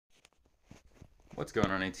What's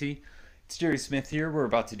going on, AT? It's Jerry Smith here. We're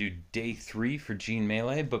about to do day 3 for Gene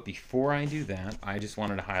Melee, but before I do that, I just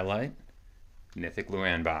wanted to highlight Mythic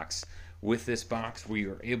Luan box. With this box, we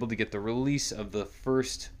are able to get the release of the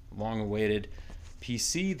first long-awaited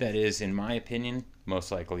PC that is, in my opinion,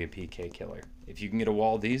 most likely a PK killer. If you can get a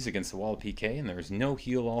wall of these against the wall of PK and there's no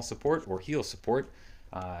heal all support or heal support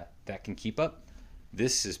that can keep up,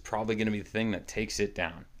 this is probably going to be the thing that takes it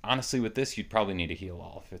down. Honestly, with this, you'd probably need a heal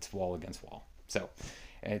all if it's wall against wall. So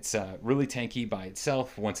it's really tanky by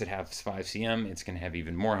itself. Once it has 5 CM, it's going to have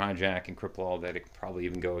even more hijack and cripple all that. It can probably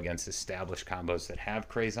even go against established combos that have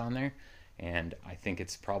craze on there. And I think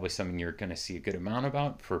it's probably something you're going to see a good amount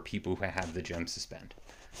about for people who have the gem suspend.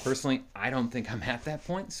 Personally, I don't think I'm at that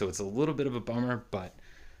point, so it's a little bit of a bummer, but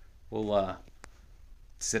we'll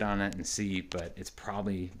sit on it and see, but it's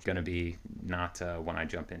probably going to be not one I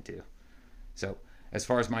jump into. So as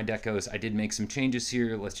far as my deck goes, I did make some changes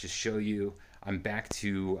here. Let's just show you. I'm back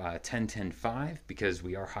to 10-10-5 because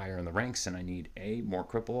we are higher in the ranks and I need A, more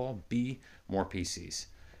cripple all, B, more PCs.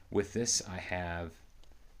 With this, I have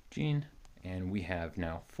Gene, and we have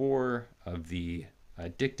now 4 of the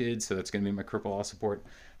addicted, so that's going to be my cripple all support,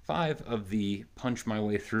 5 of the punch my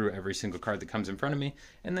way through every single card that comes in front of me,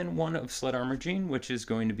 and then 1 of sled armor Gene, which is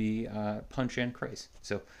going to be punch and craze.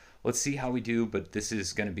 So let's see how we do, but this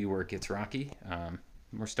is going to be where it gets rocky.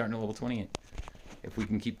 We're starting at level 28. If we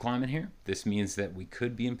can keep climbing here, this means that we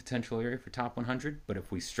could be in potential area for top 100, but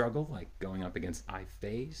if we struggle, like going up against I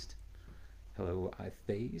Phased, hello I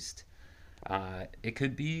Phased, it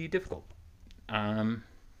could be difficult.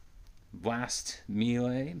 Last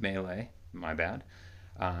melee, my bad,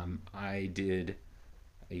 I did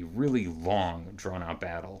a really long, drawn-out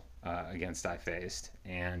battle against I Phased,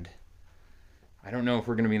 and I don't know if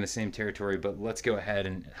we're going to be in the same territory, but let's go ahead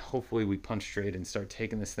and hopefully we punch straight and start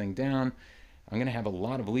taking this thing down. I'm going to have a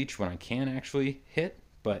lot of leech when I can actually hit,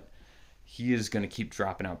 but he is going to keep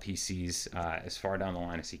dropping out PCs as far down the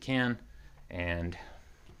line as he can, and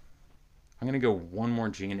I'm going to go one more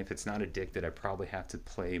Gene. If it's not addicted, I probably have to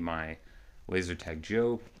play my Laser Tag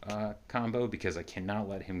Joe combo because I cannot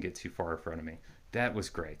let him get too far in front of me. That was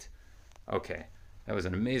great. Okay, that was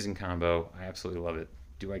an amazing combo. I absolutely love it.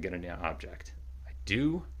 Do I get an object? I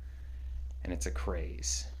do, and it's a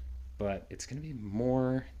craze. But it's going to be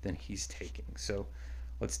more than he's taking. So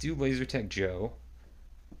let's do Laser Tag Joe,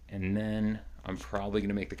 and then I'm probably going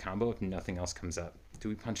to make the combo if nothing else comes up. Do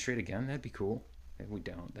we punch straight again? That'd be cool. If we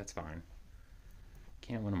don't, that's fine.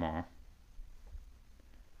 Can't win them all.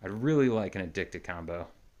 I'd really like an addicted combo.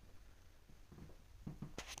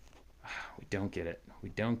 We don't get it. We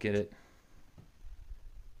don't get it.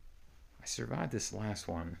 I survived this last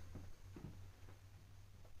one.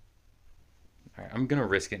 All right, I'm going to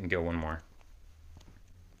risk it and go one more.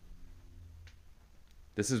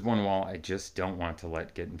 This is one wall I just don't want to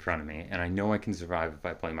let get in front of me, and I know I can survive if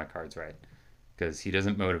I play my cards right. Because he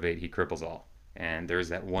doesn't motivate, he cripples all. And there's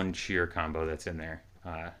that one cheer combo that's in there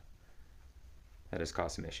that has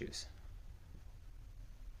caused some issues.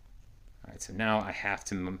 Alright, so now I have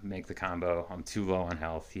to make the combo. I'm too low on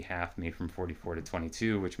health. He halved me from 44 to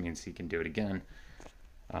 22, which means he can do it again.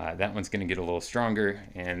 That one's going to get a little stronger,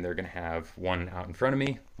 and they're going to have one out in front of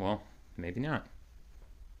me. Well, maybe not.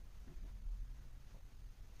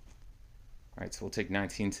 Alright, so we'll take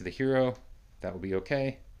 19 to the hero. That will be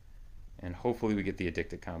okay. And hopefully we get the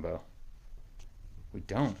addicted combo. We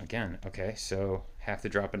don't, again. Okay, so have to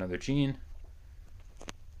drop another Gene.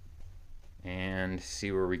 And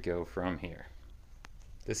see where we go from here.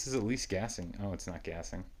 This is at least gassing. Oh, it's not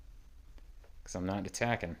gassing. Because I'm not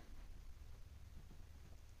attacking.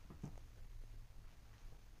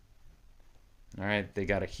 Alright, they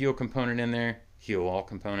got a heal component in there. Heal all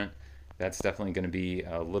component. That's definitely going to be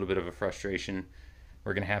a little bit of a frustration.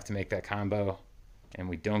 We're going to have to make that combo. And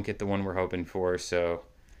we don't get the one we're hoping for, so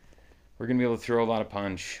we're going to be able to throw a lot of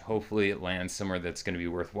punch. Hopefully it lands somewhere that's going to be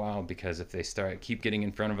worthwhile, because if they keep getting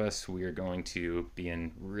in front of us, we are going to be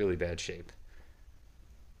in really bad shape.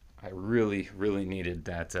 I really, really needed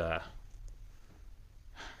that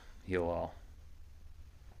heal all.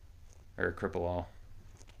 Or cripple all.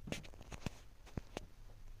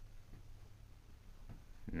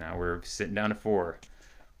 Now we're sitting down to 4.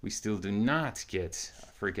 We still do not get a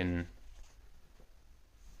freaking...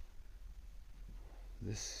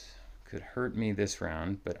 This could hurt me this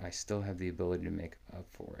round, but I still have the ability to make up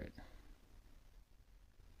for it.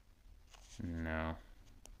 No.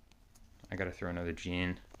 I gotta throw another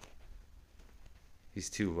Gene. He's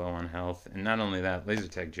too low on health. And not only that, Laser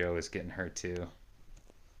Tag Joe is getting hurt too.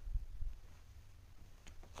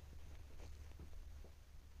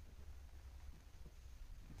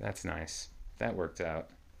 That's nice. That worked out.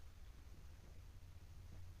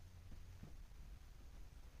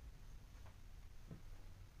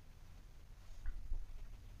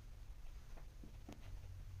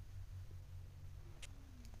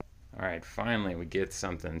 All right, finally we get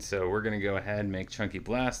something. So we're gonna go ahead and make chunky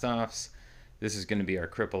blast-offs. This is gonna be our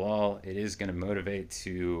cripple all. It is gonna motivate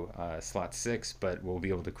to slot 6, but we'll be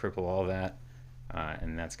able to cripple all that,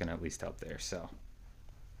 and that's gonna at least help there. So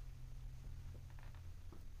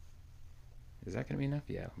is that gonna be enough?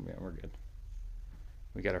 Yeah, we're good.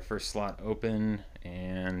 We got our first slot open,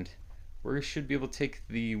 and we should be able to take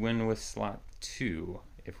the win with slot 2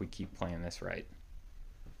 if we keep playing this right.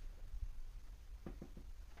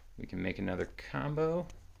 We can make another combo.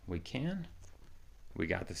 We can. We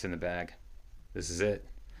got this in the bag. This is it.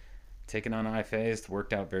 Taking on I-phased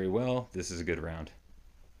worked out very well. This is a good round.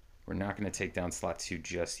 We're not going to take down slot 2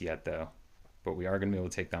 just yet, though. But we are going to be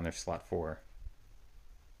able to take down their slot 4.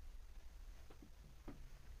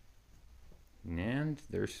 And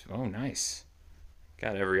there's... oh, nice.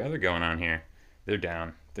 Got every other going on here. They're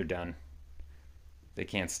down. They're done. They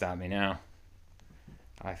can't stop me now.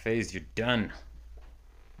 I-phased, you're done.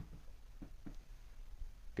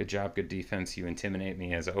 Good job, good defense. You intimidate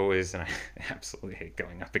me as always, and I absolutely hate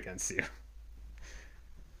going up against you.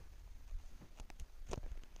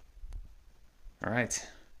 All right.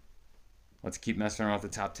 Let's keep messing around with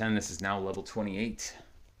the top 10. This is now level 28.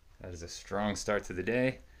 That is a strong start to the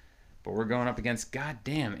day. But we're going up against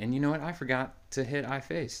goddamn. And you know what? I forgot to hit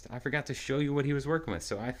I-phased. I forgot to show you what he was working with.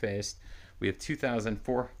 So I-phased. We have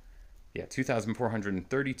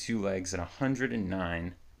 2,432 legs and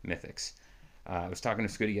 109 mythics. I was talking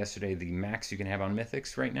to Scooty yesterday. The max you can have on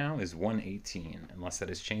mythics right now is 118, unless that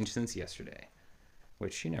has changed since yesterday,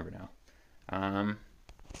 which you never know.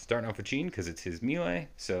 Starting off with Gene because it's his melee,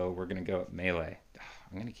 so we're going to go melee.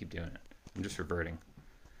 I'm going to keep doing it. I'm just reverting.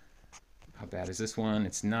 How bad is this one?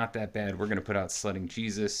 It's not that bad. We're going to put out Sledding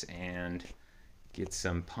Jesus and get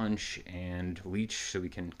some punch and leech so we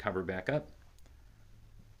can cover back up.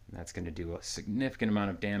 That's going to do a significant amount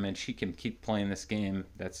of damage. He can keep playing this game.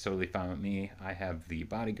 That's totally fine with me. I have the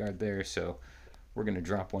bodyguard there, so we're going to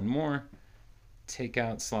drop one more, take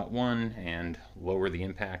out slot 1, and lower the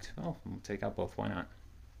impact. Oh, we'll take out both. Why not?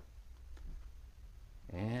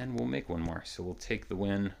 And we'll make one more. So we'll take the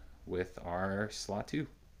win with our slot 2.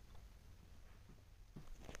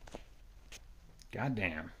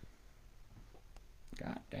 Goddamn.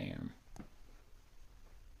 Goddamn.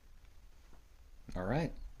 All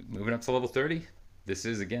right. Moving up to level 30. This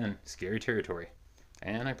is, again, scary territory.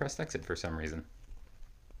 And I pressed exit for some reason.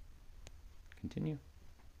 Continue.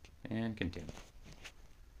 And continue.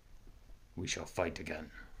 We shall fight again.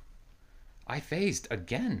 I phased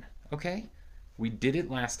again. Okay. We did it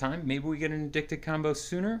last time. Maybe we get an addicted combo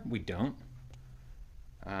sooner. We don't.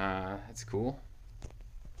 That's cool.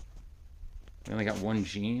 We only got one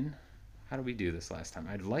gene. How did we do this last time?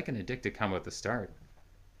 I'd like an addicted combo at the start,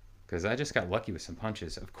 because I just got lucky with some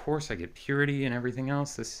punches. Of course, I get purity and everything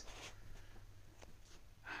else. This,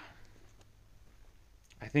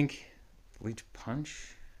 I think, leech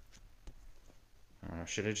punch. I don't know.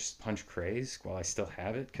 Should I just punch Craze while I still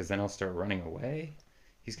have it? Because then I'll start running away.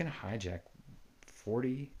 He's gonna hijack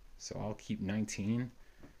 40, so I'll keep 19.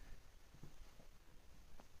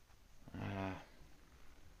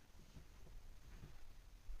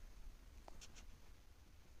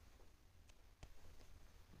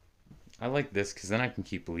 I like this because then I can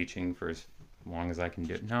keep leeching for as long as I can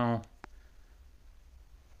do it. No.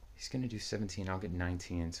 He's going to do 17. I'll get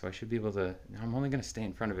 19. So I should be able to... I'm only going to stay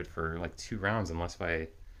in front of it for like 2 rounds unless if I...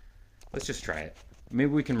 Let's just try it.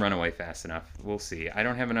 Maybe we can run away fast enough. We'll see. I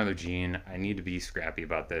don't have another gene. I need to be scrappy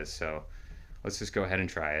about this. So let's just go ahead and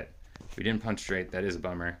try it. We didn't punch straight. That is a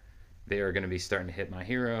bummer. They are going to be starting to hit my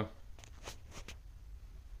hero.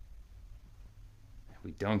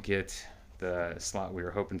 We don't get the slot we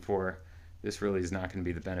were hoping for. This really is not going to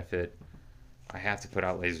be the benefit. I have to put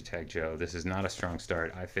out Laser Tag Joe. This is not a strong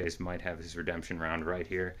start. I-phased might have his redemption round right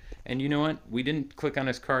here. And you know what? We didn't click on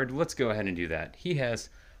his card. Let's go ahead and do that. He has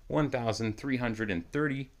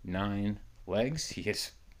 1,339 legs. He has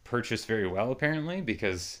purchased very well, apparently,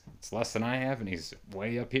 because it's less than I have, and he's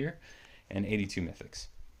way up here. And 82 mythics.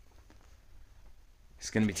 He's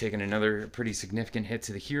going to be taking another pretty significant hit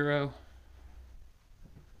to the hero.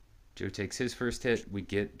 Joe takes his first hit. We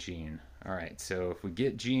get Gene. All right, so if we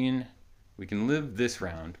get Gene, we can live this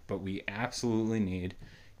round, but we absolutely need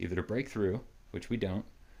either to break through, which we don't,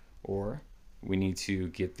 or we need to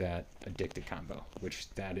get that addicted combo, which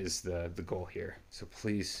that is the goal here. So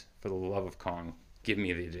please, for the love of Kong, give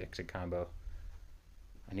me the addicted combo.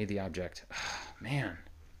 I need the object. Oh, man.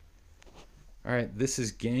 All right, this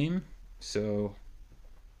is game, so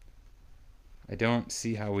I don't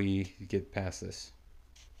see how we get past this.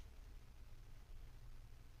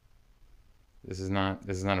 This is not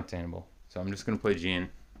obtainable. So I'm just gonna play Gene.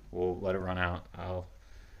 We'll let it run out.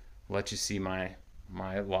 let you see my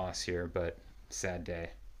loss here, but sad day.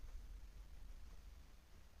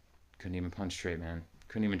 Couldn't even punch straight, man.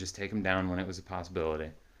 Couldn't even just take him down when it was a possibility.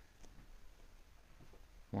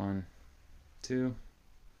 1, 2,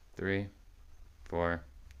 3, 4,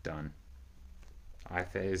 done.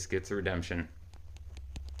 I-Phase gets the redemption.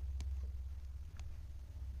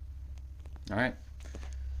 Alright.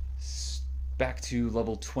 Back to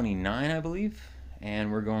level 29, I believe. And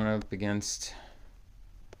we're going up against...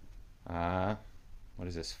 what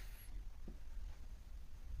is this?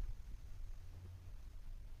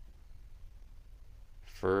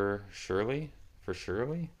 For Shirley? I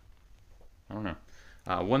don't know.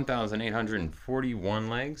 1,841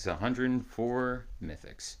 legs, 104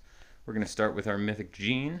 mythics. We're going to start with our mythic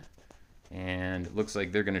Gene, and it looks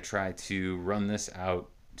like they're going to try to run this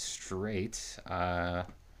out straight. Do I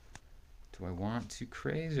want to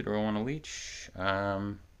craze or do I want to leech?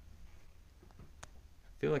 I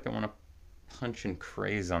feel like I want to punch and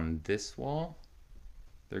craze on this wall.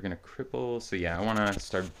 They're going to cripple, so yeah, I want to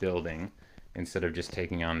start building instead of just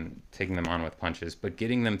taking them on with punches. But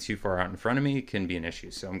getting them too far out in front of me can be an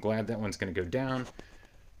issue. So I'm glad that one's going to go down.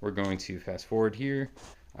 We're going to fast forward here.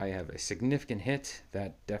 I have a significant hit.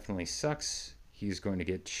 That definitely sucks. He's going to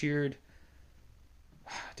get cheered.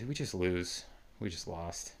 Did we just lose? We just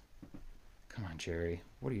lost. Come on, Jerry.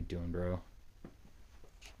 What are you doing, bro?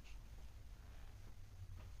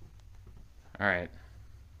 All right.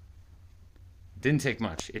 Didn't take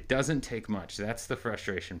much. It doesn't take much. That's the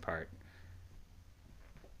frustration part.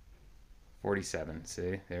 47.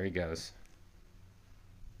 See, there he goes.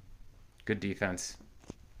 Good defense.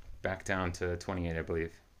 Back down to 28, I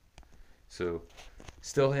believe. So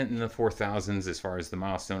still hitting the 4,000s as far as the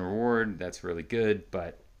milestone reward. That's really good,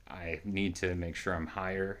 but I need to make sure I'm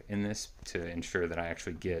higher in this to ensure that I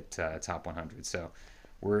actually get top 100. So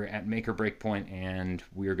we're at make or break point, and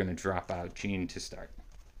we're going to drop out Gene to start.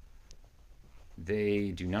 They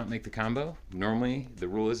do not make the combo. Normally, the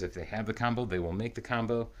rule is if they have the combo, they will make the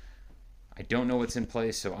combo. I don't know what's in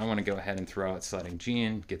place, so I want to go ahead and throw out Sledding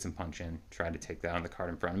Gene, get some punch in, try to take that on the card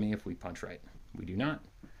in front of me if we punch right. We do not.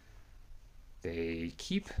 They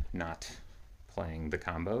keep not playing the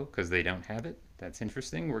combo because they don't have it. That's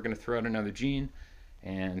interesting. We're going to throw out another Gene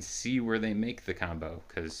and see where they make the combo,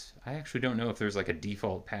 because I actually don't know if there's like a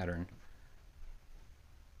default pattern.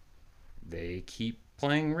 They keep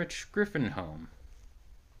playing Rich Griffin home.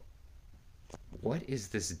 What is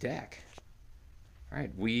this deck? All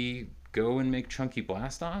right, we go and make chunky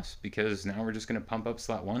blast-offs because now we're just going to pump up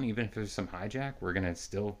slot 1. Even if there's some hijack, we're going to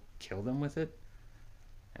still kill them with it.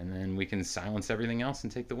 And then we can silence everything else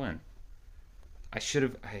and take the win. I should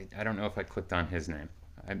have... I don't know if I clicked on his name.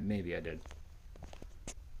 Maybe I did.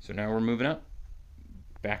 So now we're moving up.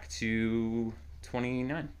 Back to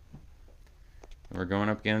 29. And we're going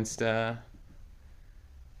up against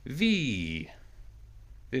Vivi.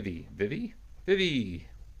 We'll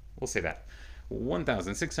say that.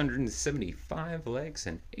 1,675 legs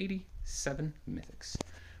and 87 mythics.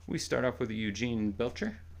 We start off with a Eugene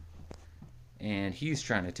Belcher, and he's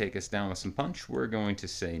trying to take us down with some punch. We're going to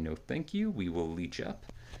say no thank you. We will leech up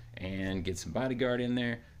and get some bodyguard in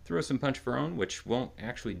there, throw some punch of our own, which won't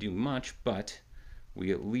actually do much, but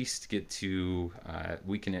we at least get to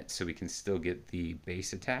weaken it so we can still get the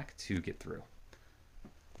base attack to get through.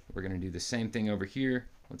 We're going to do the same thing over here.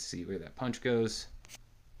 Let's see where that punch goes.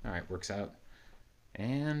 All right, works out.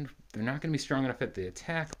 And they're not going to be strong enough at the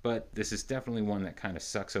attack, but this is definitely one that kind of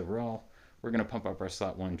sucks overall. We're going to pump up our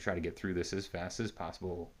slot 1 and try to get through this as fast as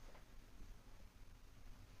possible.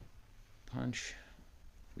 Punch.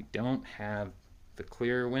 We don't have the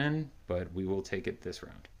clear win, but we will take it this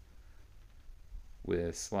round.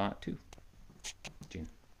 With slot 2. Gene.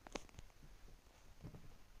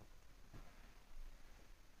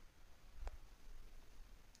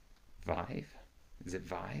 Vive? Is it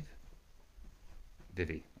Vive?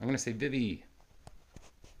 Vivi. I'm going to say Vivi.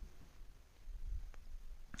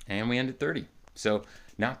 And we ended 30. So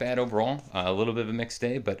not bad overall. A little bit of a mixed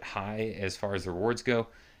day, but high as far as the rewards go.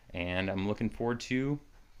 And I'm looking forward to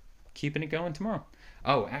keeping it going tomorrow.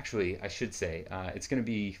 Oh, actually, I should say it's going to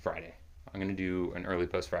be Friday. I'm going to do an early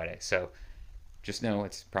post Friday. So just know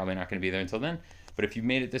it's probably not going to be there until then. But if you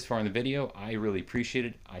made it this far in the video, I really appreciate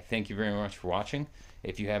it. I thank you very much for watching.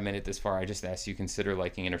 If you have made it this far, I just ask you consider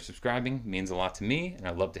liking it or subscribing. It means a lot to me, and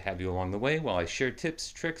I'd love to have you along the way while I share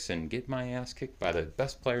tips, tricks, and get my ass kicked by the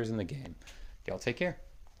best players in the game. Y'all take care.